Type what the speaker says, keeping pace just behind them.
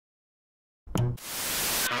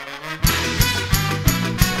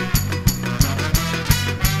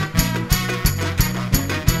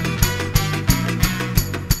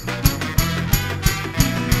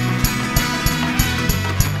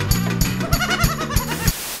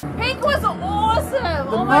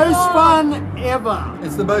The most fun ever.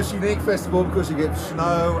 It's the most unique festival because you get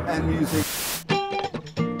snow and music.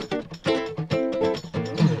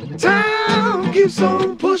 Time keeps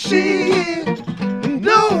on pushing.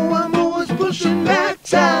 No, I'm always pushing back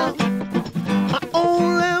time. I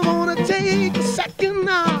only wanna take a second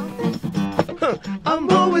now. I'm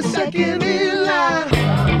always second in line.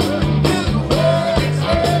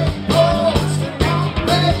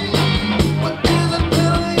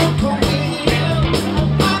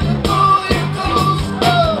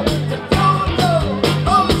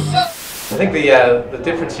 I think the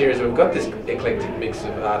difference here is we've got this eclectic mix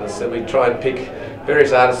of artists, and we try and pick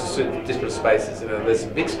various artists to suit different spaces. You know, there's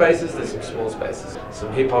some big spaces, there's some small spaces.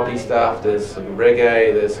 Some hip-hoppy stuff, there's some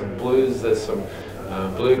reggae, there's some blues, there's some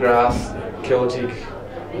bluegrass, Celtic,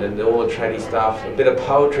 and then all the tradie stuff. A bit of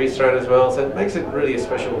poetry thrown as well, so it makes it really a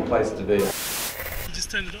special place to be. You just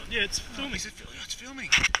turned it on. Yeah, it's filming. It's filming.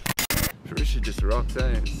 Parisha just rocks,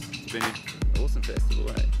 eh? It's been an awesome festival,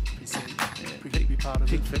 eh? Appreciate to be part of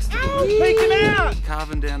Peak it. festival. Peeking out!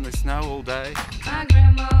 Carving down the snow all day. My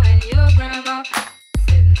grandma and your grandma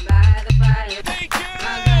sitting by the fire. My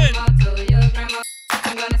grandma told your grandma,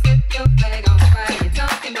 I'm gonna set your flag on fire. You're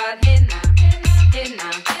talking about hey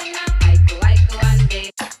now, Aiko ande,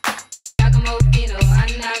 Giacomo Fino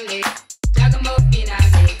andande, Giacomo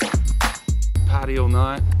Finande. Party all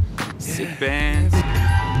night. Sick bands.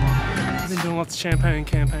 I've been doing lots of champagne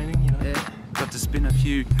campaigning, you know. Yeah. Got to spin a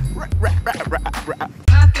few. My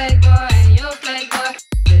flag boy and your flag boy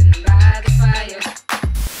sitting by the fire.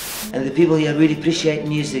 And the people here really appreciate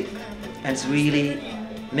music, and it really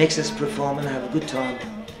makes us perform and have a good time.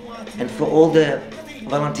 And for all the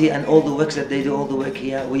volunteer and all the works that they do, all the work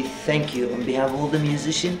here, we thank you on behalf of all the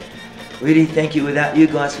musicians. Really thank you. Without you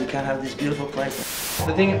guys, we can't have this beautiful place.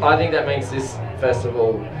 The thing I think that makes this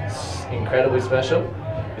festival incredibly special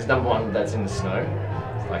is number one, that's in the snow.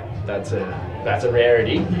 Like that's a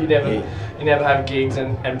rarity. You never have gigs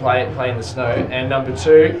and play in the snow. And number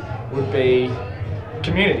two would be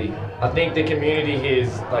community. I think the community here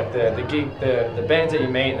is like the bands that you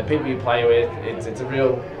meet and the people you play with. It's a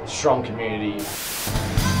real strong community.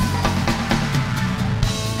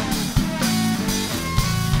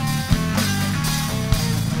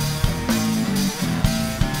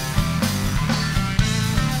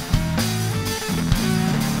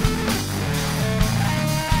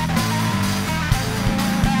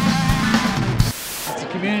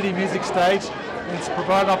 Community music stage, and it's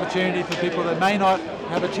provide an opportunity for people that may not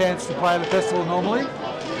have a chance to play at the festival normally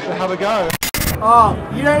to have a go. Oh,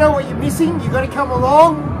 you don't know what you're missing? You've got to come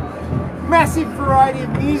along. Massive variety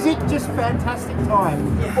of music, just fantastic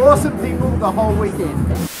time. Awesome people the whole weekend.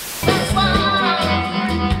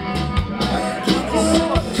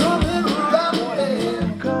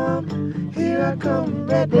 Here I come,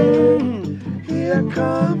 ready. Here I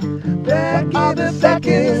come, back in the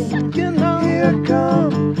second. Here I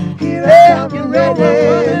come, ready.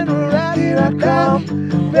 Here I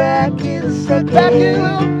come, back in the second.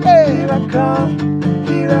 Here I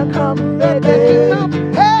come, ready. Here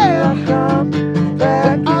I come,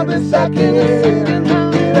 back in the second.